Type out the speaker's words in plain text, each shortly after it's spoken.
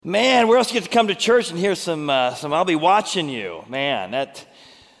Man, where else you get to come to church and hear some I'll be watching you. Man, that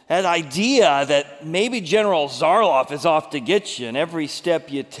idea that maybe General Zarloff is off to get you, and every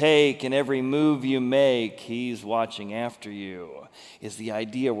step you take and every move you make, he's watching after you, is the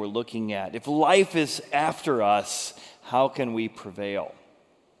idea we're looking at. If life is after us, how can we prevail?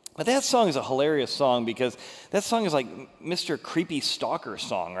 But that song is a hilarious song because that song is like Mr. Creepy Stalker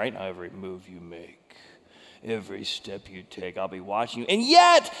song, right? Every move you make. Every step you take, I'll be watching you. And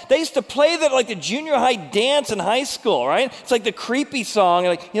yet, they used to play that like the junior high dance in high school, right? It's like the creepy song.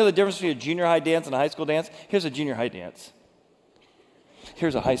 Like, you know the difference between a junior high dance and a high school dance? Here's a junior high dance.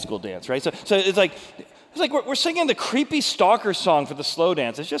 Here's a high school dance, right? So it's like we're singing the creepy stalker song for the slow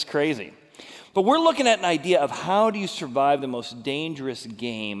dance. It's just crazy. But we're looking at an idea of how do you survive the most dangerous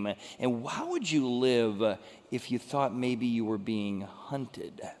game, and how would you live if you thought maybe you were being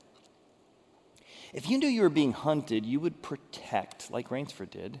hunted? If you knew you were being hunted, you would protect, like Rainsford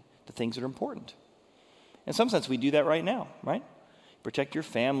did, the things that are important. In some sense, we do that right now, right? Protect your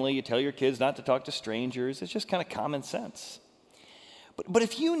family, you tell your kids not to talk to strangers. It's just kind of common sense. But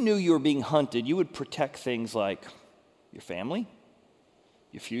if you knew you were being hunted, you would protect things like your family,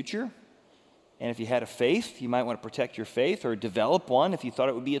 your future, and if you had a faith, you might want to protect your faith or develop one if you thought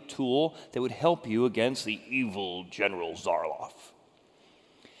it would be a tool that would help you against the evil General Zarloff.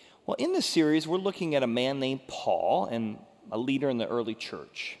 Well, in this series, we're looking at a man named Paul, and a leader in the early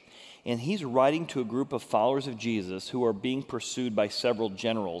church. And he's writing to a group of followers of Jesus who are being pursued by several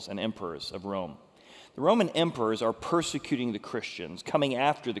generals and emperors of Rome. The Roman emperors are persecuting the Christians, coming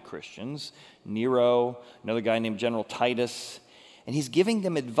after the Christians. Nero, another guy named General Titus. And he's giving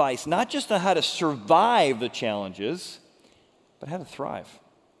them advice, not just on how to survive the challenges, but how to thrive.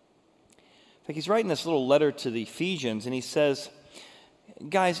 In fact, he's writing this little letter to the Ephesians, and he says,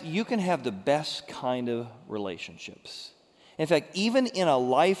 guys, you can have the best kind of relationships. In fact, even in a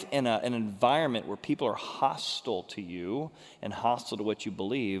life and an environment where people are hostile to you and hostile to what you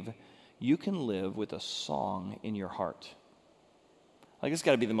believe, you can live with a song in your heart. Like, it's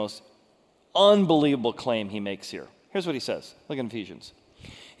got to be the most unbelievable claim he makes here. Here's what he says. Look in Ephesians.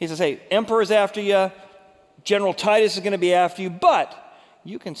 He says, hey, emperor's after you, General Titus is going to be after you, but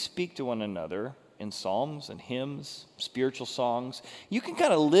you can speak to one another in psalms and hymns, spiritual songs. You can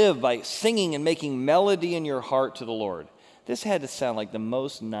kind of live by singing and making melody in your heart to the Lord. This had to sound like the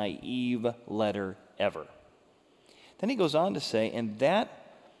most naive letter ever. Then he goes on to say, and that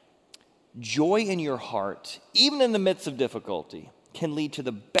joy in your heart, even in the midst of difficulty, can lead to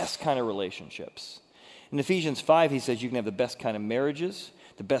the best kind of relationships. In Ephesians 5, he says you can have the best kind of marriages,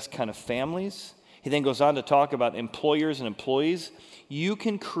 the best kind of families. He then goes on to talk about employers and employees. You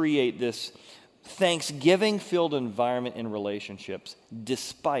can create this Thanksgiving-filled environment in relationships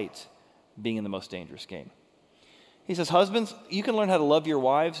despite being in the most dangerous game. He says, husbands, you can learn how to love your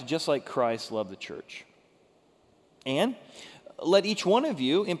wives just like Christ loved the church. And let each one of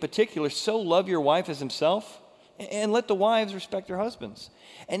you, in particular, so love your wife as himself, and let the wives respect their husbands.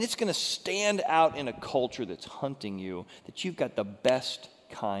 And it's going to stand out in a culture that's hunting you that you've got the best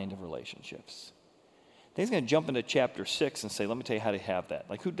kind of relationships. Then he's going to jump into chapter 6 and say, let me tell you how to have that.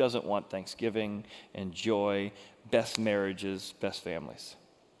 Like, who doesn't want Thanksgiving and joy, best marriages, best families?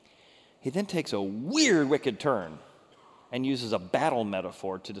 He then takes a weird, wicked turn and uses a battle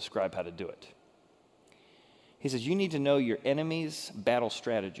metaphor to describe how to do it. He says, you need to know your enemy's battle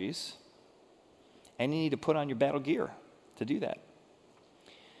strategies, and you need to put on your battle gear to do that.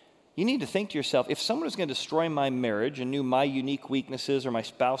 You need to think to yourself, if someone was going to destroy my marriage and knew my unique weaknesses or my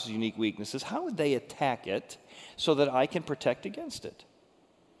spouse's unique weaknesses, how would they attack it so that I can protect against it?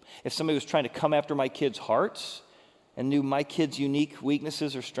 If somebody was trying to come after my kids' hearts and knew my kids' unique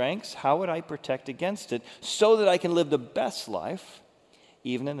weaknesses or strengths, how would I protect against it so that I can live the best life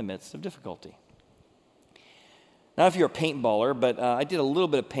even in the midst of difficulty? Not if you're a paintballer, but I did a little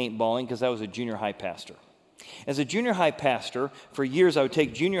bit of paintballing because I was a junior high pastor. As a junior high pastor, for years I would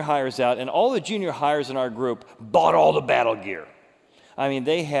take junior hires out, and all the junior hires in our group bought all the battle gear. I mean,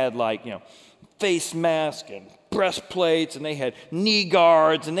 they had face masks and breastplates, and they had knee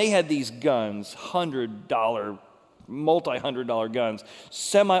guards, and they had these guns, $100, multi-$100 guns,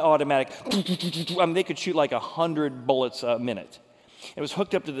 semi-automatic. I mean, they could shoot like 100 bullets a minute. It was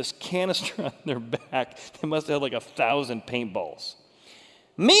hooked up to this canister on their back. They must have had like 1,000 paintballs.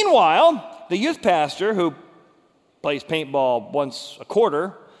 Meanwhile, the youth pastor who plays paintball once a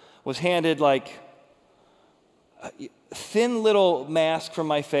quarter was handed like a thin little mask from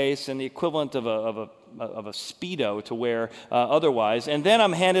my face and the equivalent of a Speedo to wear otherwise. And then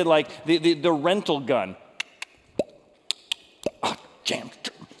I'm handed like the rental gun. Jam.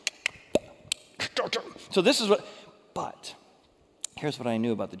 So this is what, but Here's what I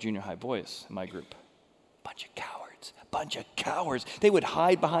knew about the junior high boys in my group. Bunch of cowards. They would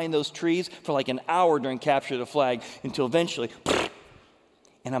hide behind those trees for like an hour during capture of the flag until eventually,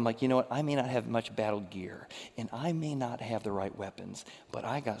 and I'm like, you know what? I may not have much battle gear, and I may not have the right weapons, but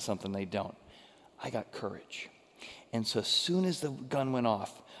I got something they don't. I got courage. And so as soon as the gun went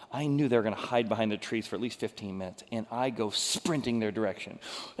off, I knew they were going to hide behind the trees for at least 15 minutes, and I go sprinting their direction.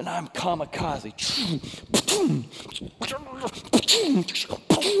 And I'm kamikaze.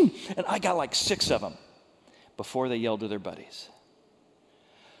 And I got like 6 of them before they yelled to their buddies.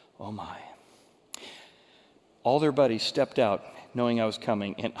 Oh my. All their buddies stepped out knowing I was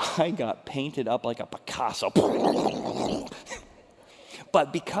coming, and I got painted up like a Picasso.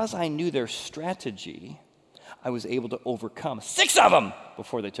 But because I knew their strategy, I was able to overcome 6 of them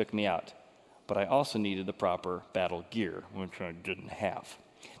before they took me out. But I also needed the proper battle gear, which I didn't have.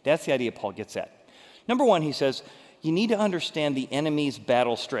 That's the idea Paul gets at. Number 1, he says, you need to understand the enemy's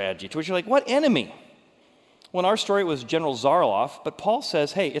battle strategy. To which you're like, what enemy? Well, in our story, it was General Zarloff, but Paul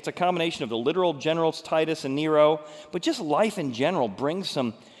says, hey, it's a combination of the literal generals Titus and Nero, but just life in general brings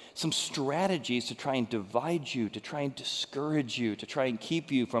some strategies to try and divide you, to try and discourage you, to try and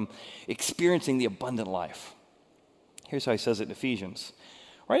keep you from experiencing the abundant life. Here's how he says it in Ephesians.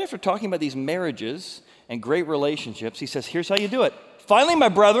 Right after talking about these marriages and great relationships, he says, here's how you do it. Finally, my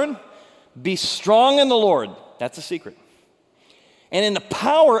brethren, be strong in the Lord. That's the secret. And in the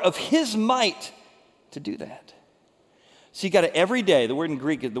power of his might to do that. So you got to every day, the word in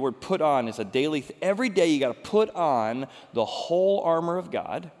Greek, the word put on is a daily, every day you got to put on the whole armor of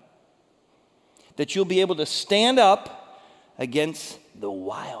God that you'll be able to stand up against the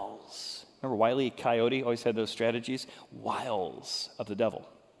wiles. Remember Wile E. Coyote always had those strategies? Wiles of the devil.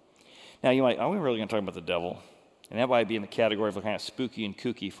 Now you might, are we really going to talk about the devil? And that might be in the category of kind of spooky and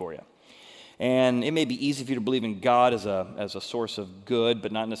kooky for you. And it may be easy for you to believe in God as a source of good,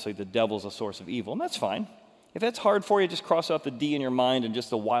 but not necessarily the devil as a source of evil. And that's fine. If that's hard for you, just cross out the D in your mind and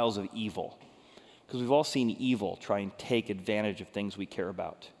just the wiles of evil. Because we've all seen evil try and take advantage of things we care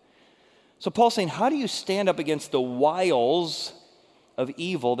about. So Paul's saying, how do you stand up against the wiles of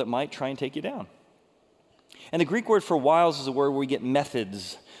evil that might try and take you down? And the Greek word for wiles is a word where we get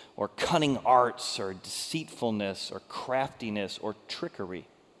methods or cunning arts or deceitfulness or craftiness or trickery.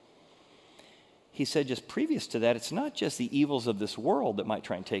 He said just previous to that, it's not just the evils of this world that might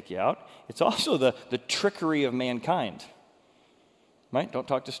try and take you out. It's also the trickery of mankind. Right? Don't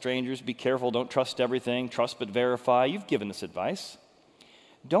talk to strangers. Be careful. Don't trust everything. Trust but verify. You've given this advice.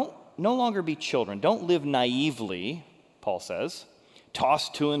 No longer be children. Don't live naively, Paul says.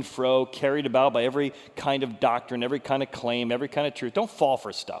 Tossed to and fro, carried about by every kind of doctrine, every kind of claim, every kind of truth. Don't fall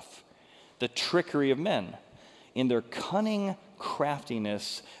for stuff. The trickery of men in their cunning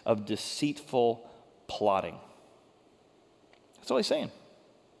craftiness of deceitful plotting. That's all he's saying.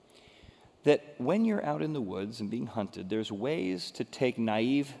 That when you're out in the woods and being hunted, there's ways to take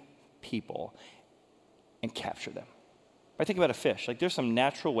naive people and capture them. I think about a fish. Like there's some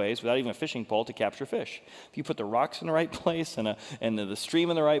natural ways without even a fishing pole to capture fish. If you put the rocks in the right place and the stream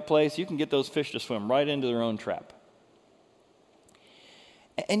in the right place, you can get those fish to swim right into their own trap.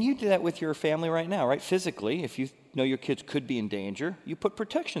 And you do that with your family right now, right? Physically, if you know your kids could be in danger, you put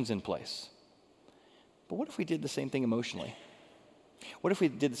protections in place. But what if we did the same thing emotionally? What if we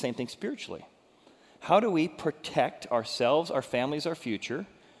did the same thing spiritually? How do we protect ourselves, our families, our future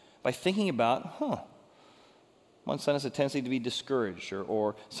by thinking about, one son has a tendency to be discouraged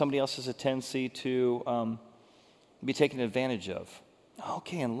or somebody else has a tendency to be taken advantage of.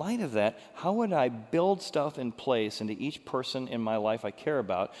 Okay, in light of that, how would I build stuff in place into each person in my life I care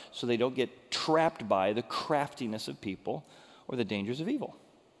about so they don't get trapped by the craftiness of people or the dangers of evil?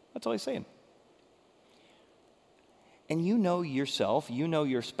 That's all he's saying. And you know yourself, you know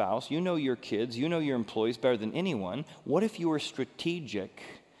your spouse, you know your kids, you know your employees better than anyone. What if you were strategic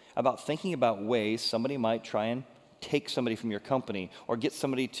about thinking about ways somebody might try and take somebody from your company or get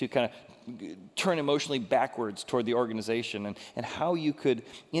somebody to kind of turn emotionally backwards toward the organization and how you could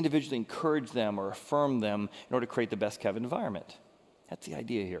individually encourage them or affirm them in order to create the best kind of environment. That's the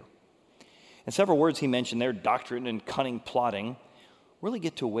idea here. And several words he mentioned there, doctrine and cunning plotting, really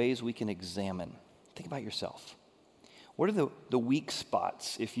get to ways we can examine. Think about yourself. What are the weak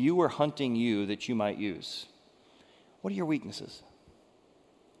spots, if you were hunting you, that you might use? What are your weaknesses?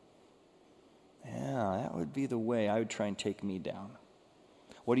 Yeah, that would be the way I would try and take me down.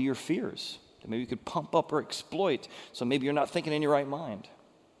 What are your fears that maybe you could pump up or exploit so maybe you're not thinking in your right mind?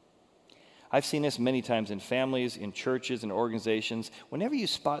 I've seen this many times in families, in churches, in organizations. Whenever you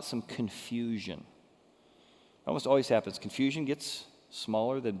spot some confusion, it almost always happens. Confusion gets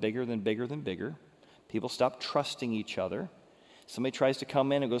smaller than bigger than bigger than bigger. People stop trusting each other. Somebody tries to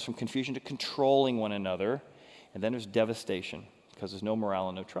come in, it goes from confusion to controlling one another, and then there's devastation because there's no morale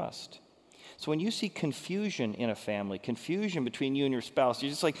and no trust. So when you see confusion in a family, confusion between you and your spouse, you're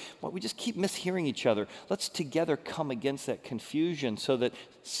just like, well, we just keep mishearing each other. Let's together come against that confusion so that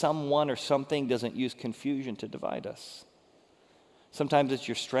someone or something doesn't use confusion to divide us. Sometimes it's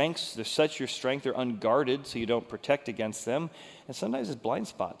your strengths. They're such your strength, they're unguarded, so you don't protect against them. And sometimes it's blind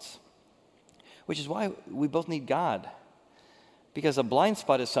spots, which is why we both need God. Because a blind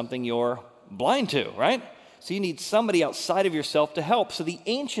spot is something you're blind to, right? So you need somebody outside of yourself to help. So the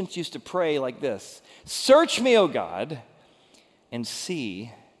ancients used to pray like this: search me, O God, and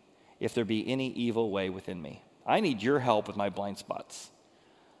see if there be any evil way within me. I need your help with my blind spots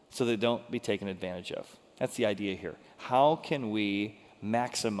so they don't be taken advantage of. That's the idea here. How can we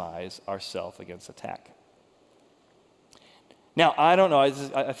maximize ourselves against attack? Now, I don't know.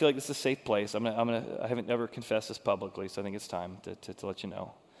 I feel like this is a safe place. I haven't ever confessed this publicly, so I think it's time to let you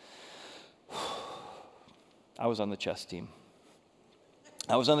know. I was on the chess team.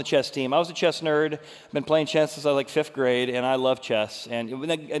 I was a chess nerd. I've been playing chess since I was like 5th grade, and I love chess.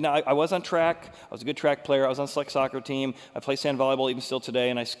 And I was on track. I was a good track player. I was on the select soccer team. I play sand volleyball even still today,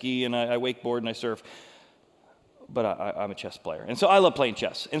 and I ski, and I wakeboard, and I surf. But I'm a chess player. And so I love playing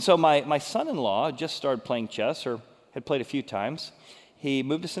chess. And so my son-in-law just started playing chess, or had played a few times. He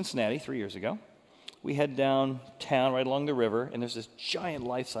moved to Cincinnati 3 years ago. We head downtown right along the river, and there's this giant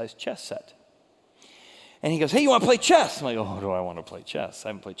life-size chess set. And he goes, hey, you want to play chess? I'm like, oh, do I want to play chess? I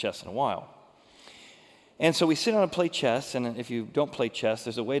haven't played chess in a while. And so we sit down and play chess, and if you don't play chess,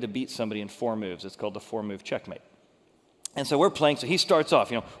 there's a way to beat somebody in 4 moves. It's called the 4-move checkmate. And so we're playing, so he starts off,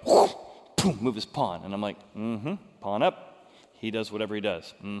 boom, move his pawn. And I'm like, pawn up. He does whatever he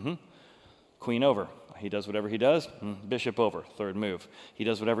does. Queen over. He does whatever he does. Bishop over. 3rd move. He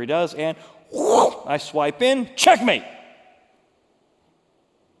does whatever he does, and I swipe in, checkmate.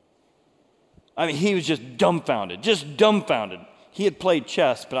 I mean, he was just dumbfounded. He had played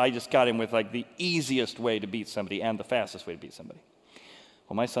chess, but I just got him with like the easiest way to beat somebody and the fastest way to beat somebody.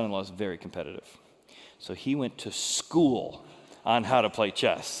 Well, my son-in-law is very competitive. So he went to school on how to play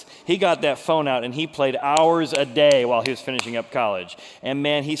chess. He got that phone out and he played hours a day while he was finishing up college. And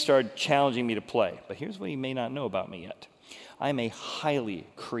man, he started challenging me to play. But here's what he may not know about me yet. I'm a highly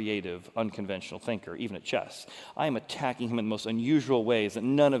creative, unconventional thinker, even at chess. I am attacking him in the most unusual ways that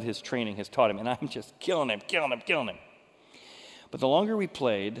none of his training has taught him, and I'm just killing him. But the longer we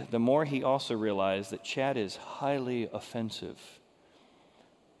played, the more he also realized that Chad is highly offensive.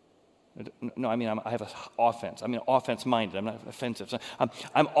 No, I mean, I have an offense. I'm offense-minded. I'm not offensive. So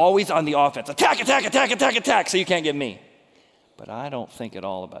I'm always on the offense. Attack, so you can't get me. But I don't think at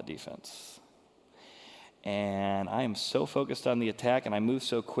all about defense. And I am so focused on the attack, and I move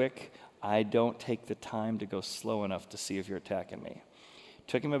so quick, I don't take the time to go slow enough to see if you're attacking me. It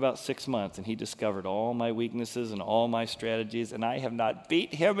took him about 6 months, and he discovered all my weaknesses and all my strategies, and I have not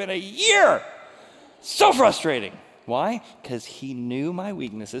beat him in a year. So frustrating. Why? Because he knew my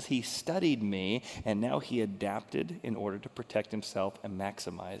weaknesses, he studied me, and now he adapted in order to protect himself and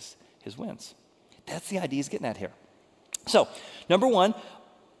maximize his wins. That's the idea he's getting at here. So, number one,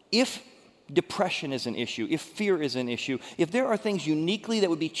 if depression is an issue, if fear is an issue, if there are things uniquely that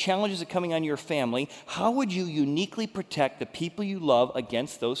would be challenges that are coming on your family, how would you uniquely protect the people you love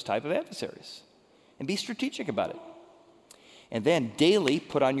against those type of adversaries? And be strategic about it. And then daily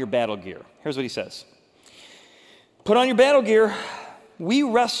put on your battle gear. Here's what he says. Put on your battle gear. We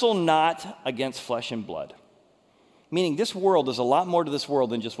wrestle not against flesh and blood. Meaning this world, there's a lot more to this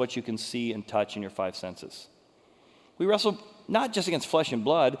world than just what you can see and touch in your 5 senses. We wrestle not just against flesh and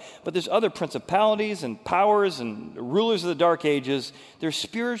blood, but there's other principalities and powers and rulers of the dark ages. There's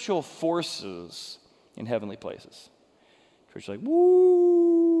spiritual forces in heavenly places. Church is like,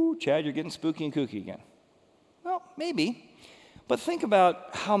 woo, Chad, you're getting spooky and kooky again. Well, maybe. But think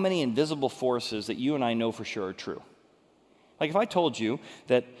about how many invisible forces that you and I know for sure are true. Like if I told you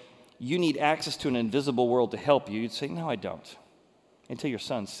that you need access to an invisible world to help you, you'd say, no, I don't. Until your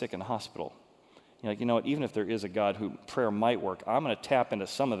son's sick in the hospital. You're like, you know what, even if there is a God who prayer might work, I'm going to tap into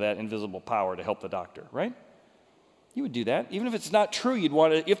some of that invisible power to help the doctor, right? You would do that. Even if it's not true, you'd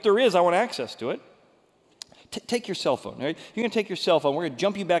want to, if there is, I want access to it. Take your cell phone, right? You're going to take your cell phone, we're going to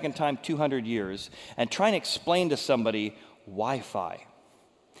jump you back in time 200 years and try and explain to somebody Wi-Fi.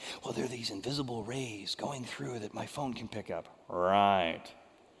 Well, there are these invisible rays going through that my phone can pick up. Right.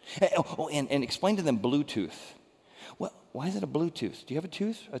 And explain to them Bluetooth. Well, why is it a Bluetooth? Do you have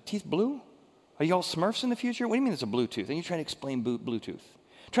a teeth blue? Are you all Smurfs in the future? What do you mean it's a Bluetooth? And you're trying to explain Bluetooth.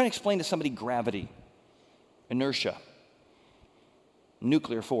 Trying to explain to somebody gravity, inertia,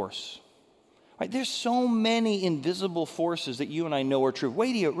 nuclear force. Right? There's so many invisible forces that you and I know are true.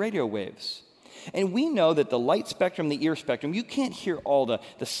 Radio waves. And we know that the light spectrum, the ear spectrum, you can't hear all the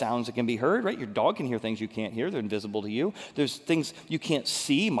sounds that can be heard, right? Your dog can hear things you can't hear. They're invisible to you. There's things you can't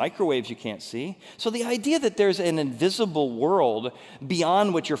see, microwaves you can't see. So the idea that there's an invisible world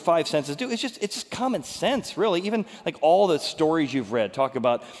beyond what your five senses do, it's just common sense, really. Even like all the stories you've read talk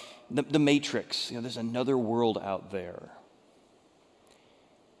about the Matrix. There's another world out there.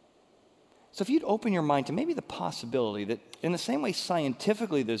 So if you'd open your mind to maybe the possibility that in the same way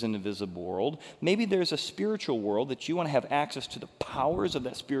scientifically there's an invisible world, maybe there's a spiritual world that you want to have access to the powers of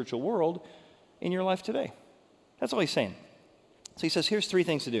that spiritual world in your life today. That's all he's saying. So he says, here's three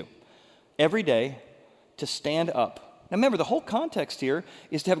things to do. Every day, to stand up. Now remember, the whole context here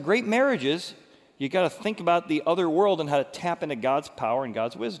is to have great marriages. You got to think about the other world and how to tap into God's power and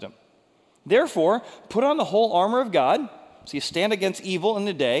God's wisdom. Therefore, put on the whole armor of God. So you stand against evil in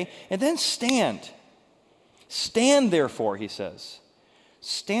the day, and then stand. Stand, therefore, he says.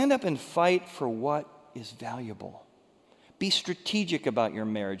 Stand up and fight for what is valuable. Be strategic about your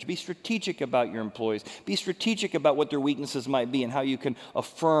marriage. Be strategic about your employees. Be strategic about what their weaknesses might be and how you can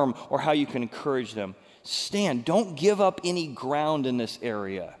affirm or how you can encourage them. Stand. Don't give up any ground in this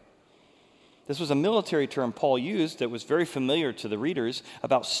area. This was a military term Paul used that was very familiar to the readers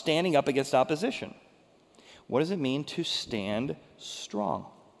about standing up against opposition. What does it mean to stand strong?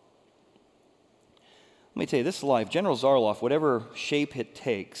 Let me tell you, this life, General Zarloff, whatever shape it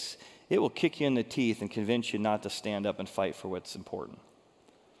takes, it will kick you in the teeth and convince you not to stand up and fight for what's important.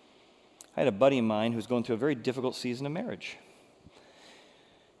 I had a buddy of mine who's going through a very difficult season of marriage.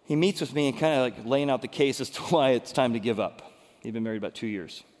 He meets with me and kind of like laying out the case as to why it's time to give up. He'd been married about 2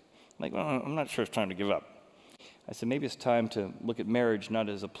 years. I'm like, well, I'm not sure it's time to give up. I said, maybe it's time to look at marriage not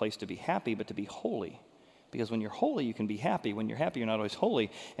as a place to be happy, but to be holy. Because when you're holy, you can be happy. When you're happy, you're not always holy.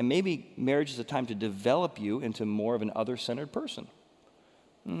 And maybe marriage is a time to develop you into more of an other-centered person.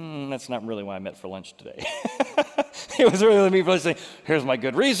 That's not really why I met for lunch today. It was really me really saying, here's my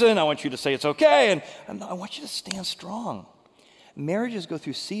good reason. I want you to say it's okay. And I want you to stand strong. Marriages go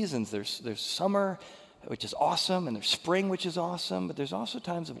through seasons. There's summer, which is awesome, and there's spring, which is awesome. But there's also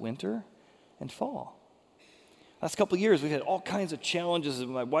times of winter and fall. Last couple of years, we've had all kinds of challenges with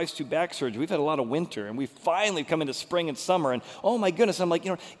my wife's 2 back surgery. We've had a lot of winter, and we've finally come into spring and summer. And oh my goodness, I'm like,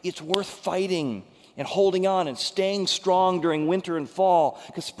 it's worth fighting and holding on and staying strong during winter and fall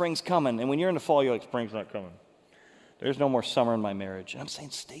because spring's coming. And when you're in the fall, you're like, spring's not coming. There's no more summer in my marriage. And I'm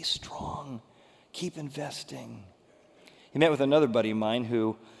saying, stay strong. Keep investing. He met with another buddy of mine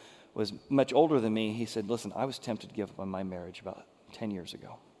who was much older than me. He said, listen, I was tempted to give up on my marriage about 10 years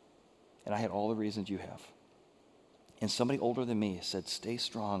ago. And I had all the reasons you have. And somebody older than me said, stay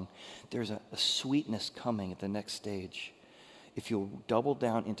strong. There's a sweetness coming at the next stage. If you'll double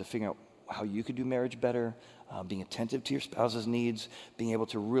down into figuring out how you could do marriage better, being attentive to your spouse's needs, being able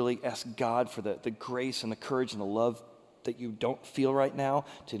to really ask God for the grace and the courage and the love that you don't feel right now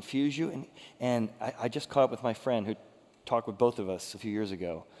to infuse you. And I just caught up with my friend who talked with both of us a few years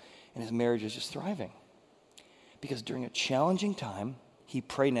ago, and his marriage is just thriving. Because during a challenging time, he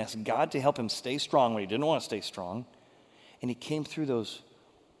prayed and asked God to help him stay strong when he didn't want to stay strong. And he came through those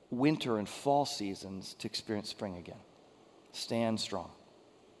winter and fall seasons to experience spring again. Stand strong.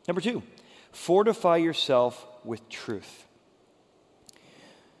 Number 2, fortify yourself with truth.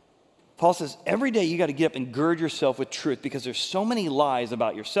 Paul says every day you got to get up and gird yourself with truth because there's so many lies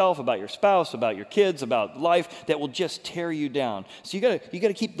about yourself, about your spouse, about your kids, about life that will just tear you down. So you got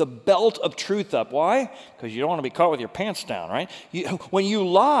to keep the belt of truth up. Why? Because you don't want to be caught with your pants down, right? When you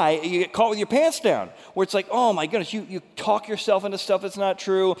lie, you get caught with your pants down, where it's like, oh my goodness, you talk yourself into stuff that's not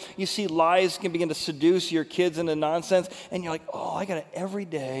true. You see lies can begin to seduce your kids into nonsense, and you're like, oh, I got to every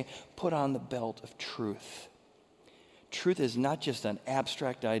day put on the belt of truth. Truth is not just an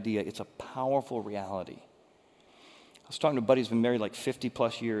abstract idea, it's a powerful reality. I was talking to a buddy who's been married like 50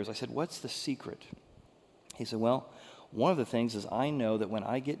 plus years. I said, what's the secret? He said, well, one of the things is I know that when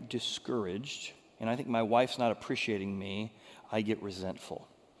I get discouraged and I think my wife's not appreciating me, I get resentful.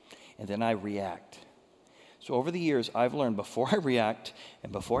 And then I react. So over the years, I've learned before I react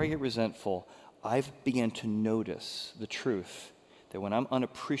and before I get resentful, I've begun to notice the truth that when I'm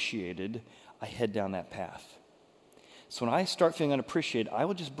unappreciated, I head down that path. So when I start feeling unappreciated, I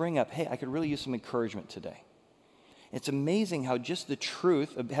will just bring up, hey, I could really use some encouragement today. It's amazing how just the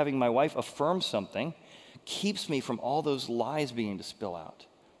truth of having my wife affirm something keeps me from all those lies beginning to spill out.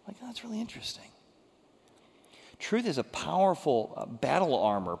 Like, oh, that's really interesting. Truth is a powerful battle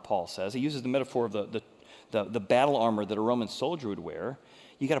armor, Paul says. He uses the metaphor of the battle armor that a Roman soldier would wear.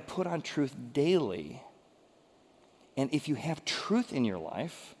 You got to put on truth daily. And if you have truth in your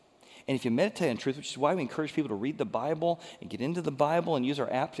life, And if you meditate on truth, which is why we encourage people to read the Bible and get into the Bible and use our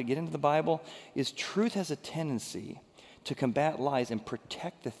app to get into the Bible, is truth has a tendency to combat lies and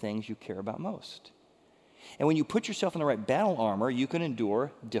protect the things you care about most. And when you put yourself in the right battle armor, you can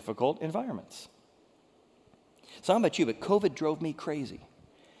endure difficult environments. So I don't know about you, but COVID drove me crazy.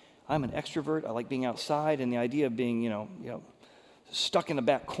 I'm an extrovert. I like being outside, and the idea of being, stuck in the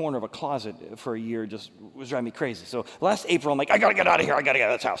back corner of a closet for a year just was driving me crazy. So last April, I'm like, I got to get out of here. I got to get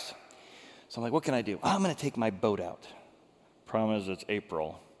out of this house. So I'm like, what can I do? I'm going to take my boat out. Problem is, it's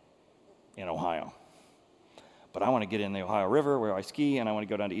April in Ohio. But I want to get in the Ohio River where I ski, and I want to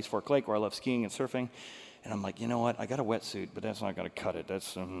go down to East Fork Lake where I love skiing and surfing. And I'm like, you know what? I got a wetsuit, but that's not going to cut it.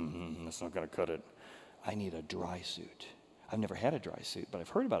 That's not going to cut it. I need a dry suit. I've never had a dry suit, but I've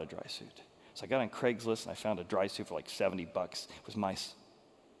heard about a dry suit. So I got on Craigslist, and I found a dry suit for like $70. It was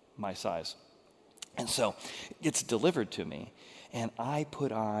my size. And so it gets delivered to me, and I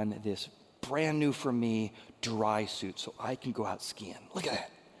put on this brand new for me dry suit so I can go out skiing. Look at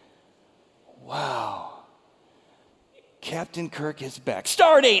that. Wow. Captain Kirk is back.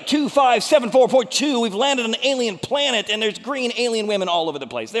 Stardate 2574.2. We've landed on an alien planet, and there's green alien women all over the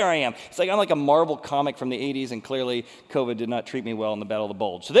place. There I am. It's like I'm like a Marvel comic from the 80s, and clearly COVID did not treat me well in the Battle of the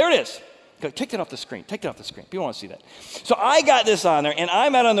Bulge. So there it is. Go, take that off the screen. Take that off the screen. People want to see that. So I got this on there, and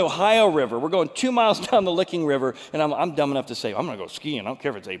I'm out on the Ohio River. We're going 2 miles down the Licking River, and I'm dumb enough to say, I'm going to go skiing. I don't care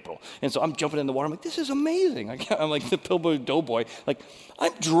if it's April. And so I'm jumping in the water. I'm like, this is amazing. I'm like the Pillsbury Doughboy. Like,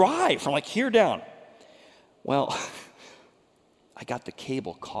 I'm dry from like here down. Well, I got the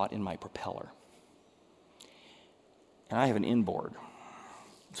cable caught in my propeller. And I have an inboard,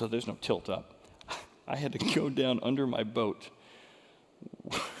 so there's no tilt up. I had to go down under my boat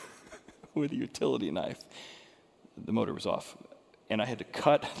with a utility knife. The motor was off. And I had to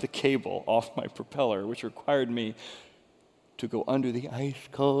cut the cable off my propeller, which required me to go under the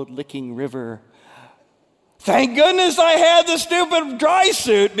ice-cold Licking River. Thank goodness I had the stupid dry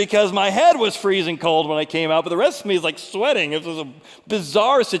suit because my head was freezing cold when I came out, but the rest of me is like sweating. It was a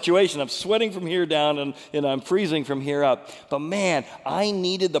bizarre situation. I'm sweating from here down and I'm freezing from here up. But man, I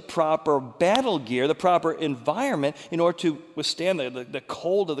needed the proper battle gear, the proper environment in order to withstand the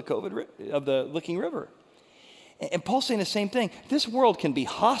cold of the Licking River. And Paul's saying the same thing. This world can be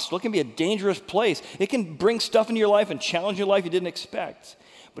hostile. It can be a dangerous place. It can bring stuff into your life and challenge your life you didn't expect.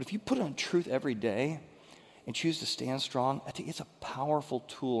 But if you put on truth every day, and choose to stand strong, I think it's a powerful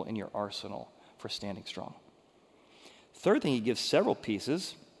tool in your arsenal for standing strong. Third thing, he gives several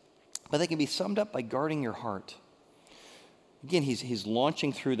pieces, but they can be summed up by guarding your heart. Again, he's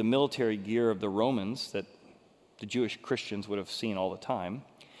launching through the military gear of the Romans that the Jewish Christians would have seen all the time.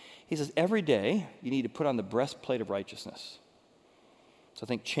 He says, every day you need to put on the breastplate of righteousness. So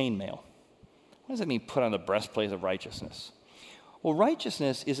think chainmail. What does that mean, put on the breastplate of righteousness? Well,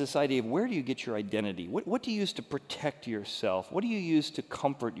 righteousness is this idea of where do you get your identity? What do you use to protect yourself? What do you use to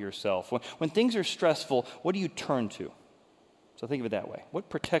comfort yourself? When things are stressful, what do you turn to? So think of it that way.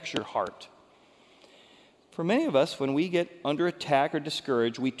 What protects your heart? For many of us, when we get under attack or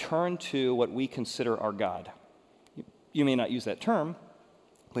discouraged, we turn to what we consider our God. You may not use that term,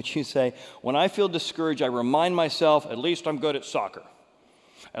 but you say, when I feel discouraged, I remind myself, at least I'm good at soccer.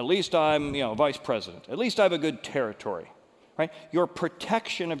 At least I'm, vice president. At least I have a good territory. Right? Your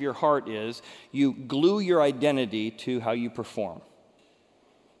protection of your heart is you glue your identity to how you perform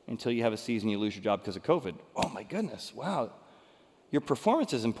until you have a season you lose your job because of COVID. Oh my goodness, wow. Your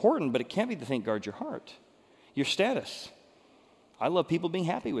performance is important, but it can't be the thing that guards your heart. Your status. I love people being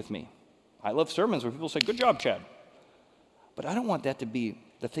happy with me. I love sermons where people say, good job, Chad. But I don't want that to be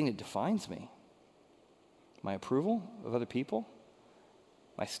the thing that defines me. My approval of other people,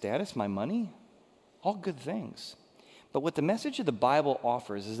 my status, my money, all good things. But what the message of the Bible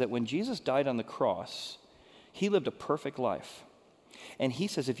offers is that when Jesus died on the cross, he lived a perfect life. And he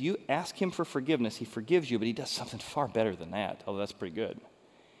says if you ask him for forgiveness, he forgives you, but he does something far better than that, although that's pretty good.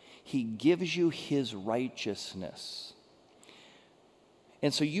 He gives you his righteousness.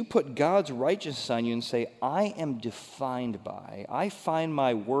 And so you put God's righteousness on you and say, I am defined by, I find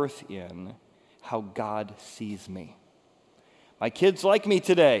my worth in how God sees me. My kids like me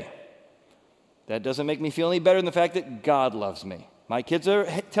today. That doesn't make me feel any better than the fact that God loves me. My kids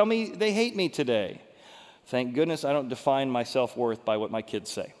tell me they hate me today. Thank goodness I don't define my self-worth by what my kids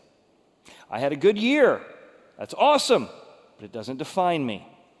say. I had a good year. That's awesome, but it doesn't define me.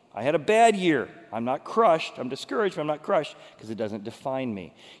 I had a bad year. I'm not crushed. I'm discouraged, but I'm not crushed because it doesn't define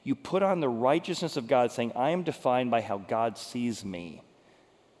me. You put on the righteousness of God saying, I am defined by how God sees me,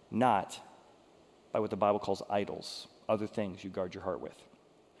 not by what the Bible calls idols, other things you guard your heart with.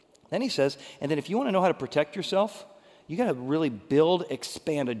 Then he says, and then if you want to know how to protect yourself, you got to really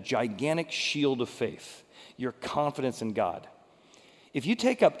expand a gigantic shield of faith, your confidence in God. If you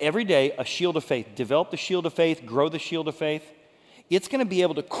take up every day a shield of faith, develop the shield of faith, grow the shield of faith, it's going to be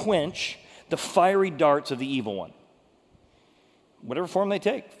able to quench the fiery darts of the evil one. Whatever form they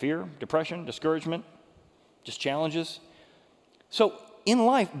take, fear, depression, discouragement, just challenges. So in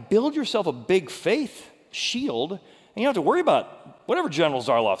life, build yourself a big faith shield, and you don't have to worry about whatever General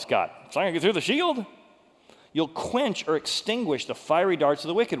Zarloff's got. It's not going to get through the shield. You'll quench or extinguish the fiery darts of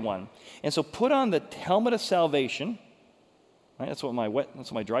the wicked one. And so put on the helmet of salvation. Right? That's what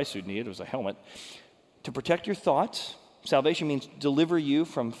my dry suit needed, was a helmet. To protect your thoughts. Salvation means deliver you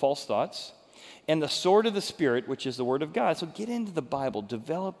from false thoughts. And the sword of the Spirit, which is the Word of God. So get into the Bible.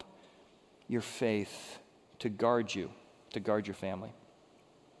 Develop your faith to guard you, to guard your family.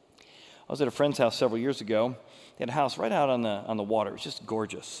 I was at a friend's house several years ago. They had a house right out on the water. It was just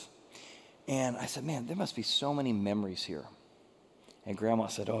gorgeous. And I said, man, there must be so many memories here. And Grandma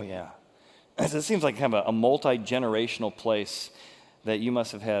said, oh, yeah. I said, it seems like kind of a multi-generational place that you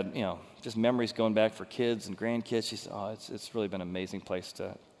must have had, just memories going back for kids and grandkids. She said, oh, it's really been an amazing place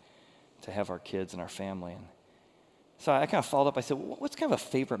to have our kids and our family. And so I kind of followed up. I said, well, what's kind of a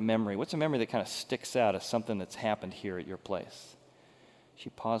favorite memory? What's a memory that kind of sticks out as something that's happened here at your place?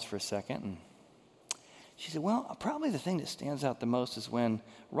 She paused for a second, and she said, well, probably the thing that stands out the most is when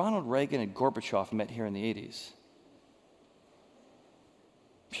Ronald Reagan and Gorbachev met here in the 80s.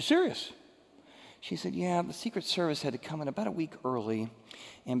 She's serious. She said, yeah, the Secret Service had to come in about a week early,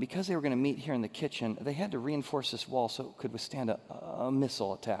 and because they were going to meet here in the kitchen, they had to reinforce this wall so it could withstand a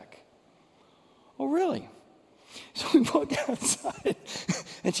missile attack. Oh, really? So we walked outside,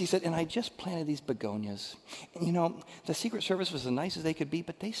 and she said, and I just planted these begonias. And the Secret Service was as nice as they could be,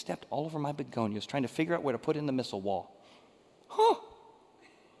 but they stepped all over my begonias trying to figure out where to put in the missile wall. Huh.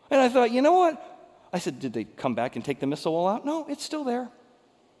 And I thought, you know what? I said, did they come back and take the missile wall out? No, it's still there.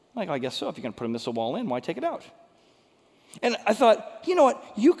 I guess so. If you're going to put a missile wall in, why take it out? And I thought, you know what?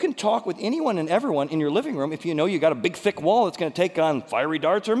 You can talk with anyone and everyone in your living room if you know you got a big, thick wall that's going to take on fiery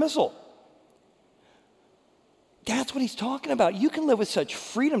darts or a missile. That's what he's talking about. You can live with such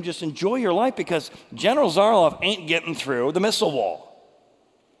freedom, just enjoy your life because General Zarlov ain't getting through the missile wall.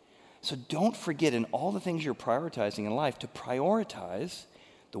 So don't forget in all the things you're prioritizing in life to prioritize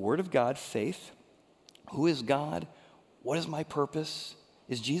the Word of God, faith. Who is God? What is my purpose?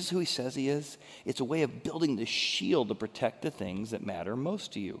 Is Jesus who he says he is? It's a way of building the shield to protect the things that matter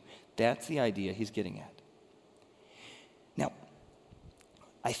most to you. That's the idea he's getting at. Now,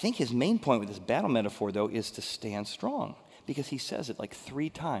 I think his main point with this battle metaphor, though, is to stand strong, because he says it like 3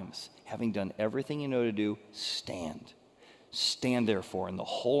 times. Having done everything you know to do, stand. Stand, therefore, in the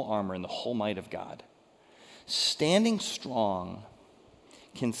whole armor and the whole might of God. Standing strong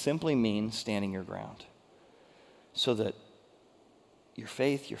can simply mean standing your ground, so that your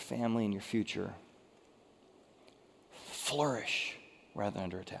faith, your family, and your future flourish rather than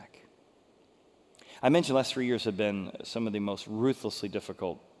under attack. I mentioned the last 3 years have been some of the most ruthlessly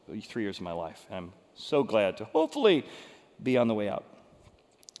difficult 3 years of my life. I'm so glad to hopefully be on the way out,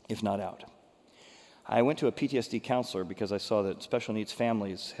 if not out. I went to a PTSD counselor because I saw that special needs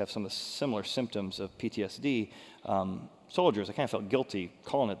families have some of the similar symptoms of PTSD. Soldiers, I kind of felt guilty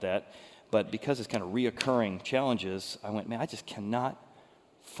calling it that, but because it's kind of reoccurring challenges, I went, man, I just cannot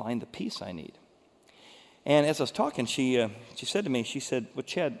find the peace I need. And as I was talking, she said to me, she said, well,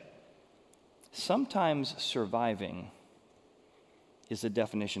 Chad, sometimes surviving is the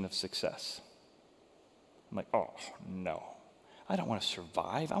definition of success. I'm like, oh, no. I don't want to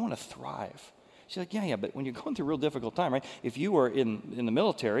survive. I want to thrive. She's like, yeah, but when you're going through a real difficult time, right? If you were in the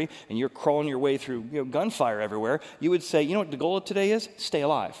military and you're crawling your way through gunfire everywhere, you would say, you know what the goal of today is? Stay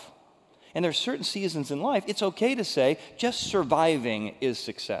alive. And there's certain seasons in life, it's okay to say, just surviving is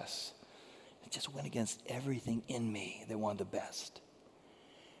success. It just went against everything in me that wanted the best.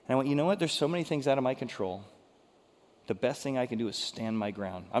 And I went, you know what? There's so many things out of my control. The best thing I can do is stand my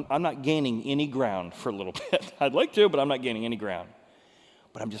ground. I'm not gaining any ground for a little bit. I'd like to, but I'm not gaining any ground.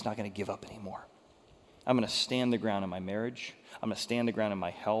 But I'm just not going to give up anymore. I'm going to stand the ground in my marriage. I'm going to stand the ground in my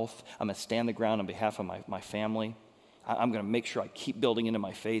health. I'm going to stand the ground on behalf of my family. I'm going to make sure I keep building into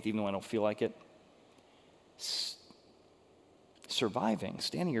my faith even when I don't feel like it. Surviving,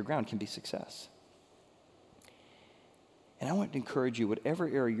 standing your ground can be success. And I want to encourage you, whatever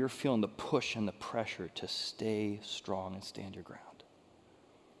area you're feeling the push and the pressure, to stay strong and stand your ground.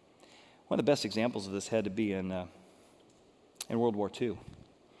 One of the best examples of this had to be in World War II.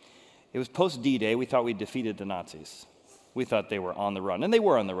 It was post-D-Day. We thought we'd defeated the Nazis. We thought they were on the run, and they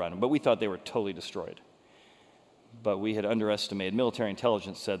were on the run, but we thought they were totally destroyed. But we had underestimated. Military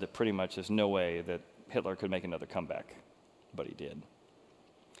intelligence said that pretty much there's no way that Hitler could make another comeback, but he did.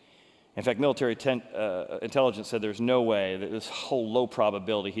 In fact, military intelligence said there's no way that this whole low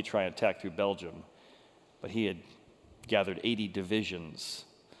probability he'd try and attack through Belgium, but he had gathered 80 divisions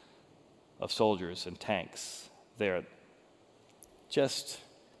of soldiers and tanks there just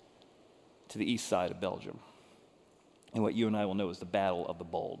to the east side of Belgium, in what you and I will know as the Battle of the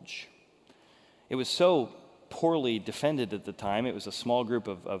Bulge. It was so poorly defended at the time. It was a small group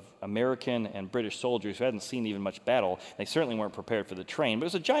of American and British soldiers who hadn't seen even much battle. They certainly weren't prepared for the train, but it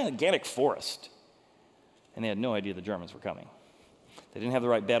was a gigantic forest, and they had no idea the Germans were coming. They didn't have the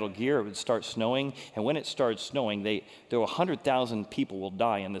right battle gear. It would start snowing, and when it started snowing, there were 100,000 people will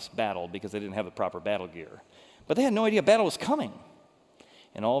die in this battle because they didn't have the proper battle gear. But they had no idea battle was coming.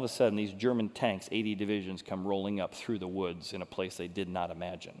 And all of a sudden, these German tanks, 80 divisions, come rolling up through the woods in a place they did not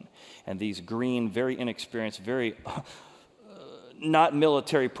imagine. And these green, very inexperienced, very not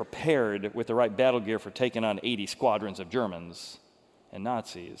military prepared with the right battle gear for taking on 80 squadrons of Germans and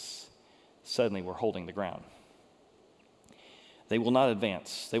Nazis, suddenly were holding the ground. They will not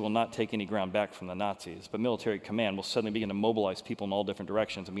advance. They will not take any ground back from the Nazis. But military command will suddenly begin to mobilize people in all different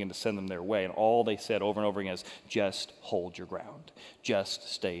directions and begin to send them their way. And all they said over and over again is, just hold your ground.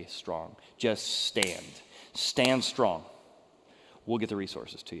 Just stay strong. Just stand. Stand strong. We'll get the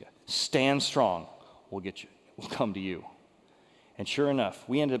resources to you. Stand strong. We'll come to you. And sure enough,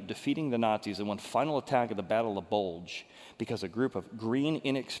 we ended up defeating the Nazis in one final attack at the Battle of the Bulge because a group of green,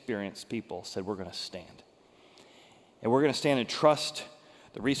 inexperienced people said, we're going to stand. And we're going to stand and trust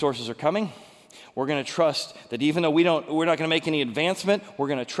the resources are coming. We're going to trust that even though we're not going to make any advancement, we're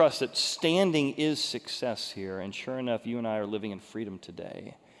going to trust that standing is success here. And sure enough, you and I are living in freedom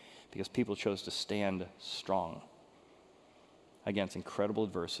today because people chose to stand strong against incredible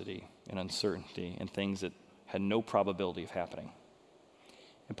adversity and uncertainty and things that had no probability of happening.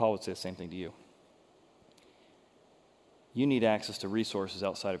 And Paul would say the same thing to you. You need access to resources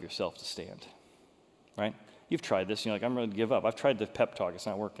outside of yourself to stand, right? You've tried this, and you're like, I'm ready to give up. I've tried the pep talk, it's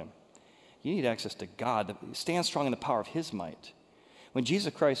not working. You need access to God. Stand strong in the power of his might. When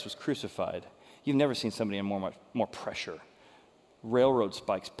Jesus Christ was crucified, you've never seen somebody in more pressure. Railroad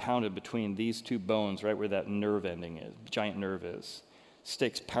spikes pounded between these two bones, right where that nerve ending is, giant nerve is.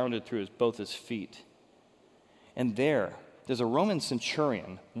 Sticks pounded through both his feet. And there's a Roman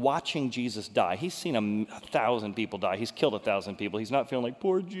centurion watching Jesus die. He's seen 1,000 people die. He's killed 1,000 people. He's not feeling like,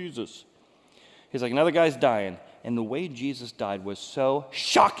 poor Jesus. He's like, another guy's dying. And the way Jesus died was so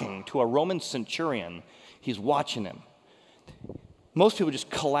shocking to a Roman centurion. He's watching him. Most people just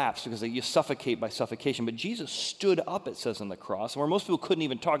collapse because you suffocate by suffocation. But Jesus stood up, it says on the cross. And where most people couldn't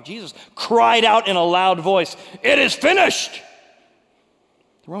even talk, Jesus cried out in a loud voice, it is finished!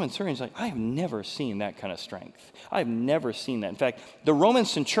 The Roman centurion's like, I have never seen that kind of strength. I have never seen that. In fact, the Roman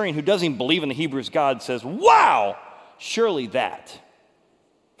centurion who doesn't even believe in the Hebrews God says, wow, surely that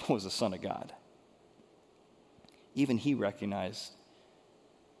was the Son of God. Even he recognized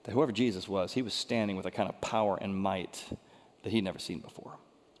that whoever Jesus was, he was standing with a kind of power and might that he'd never seen before.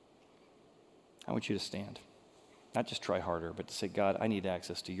 I want you to stand. Not just try harder, but to say, God, I need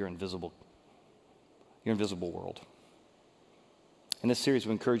access to your invisible world. In this series,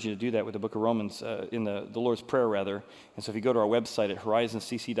 we encourage you to do that with the book of Romans, in the Lord's Prayer, rather. And so if you go to our website at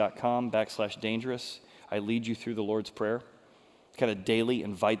horizoncc.com/dangerous, I lead you through the Lord's Prayer. Kind of daily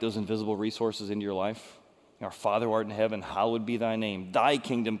invite those invisible resources into your life. Our Father who art in heaven, hallowed be thy name. Thy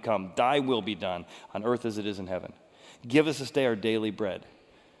kingdom come, thy will be done on earth as it is in heaven. Give us this day our daily bread.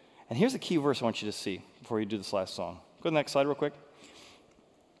 And here's the key verse I want you to see before you do this last song. Go to the next slide real quick.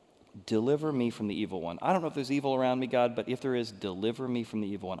 Deliver me from the evil one. I don't know if there's evil around me, God, but if there is, deliver me from the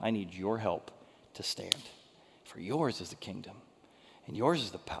evil one. I need your help to stand. For yours is the kingdom, and yours is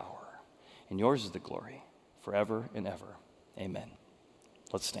the power, and yours is the glory, forever and ever. Amen.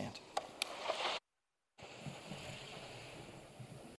 Let's stand.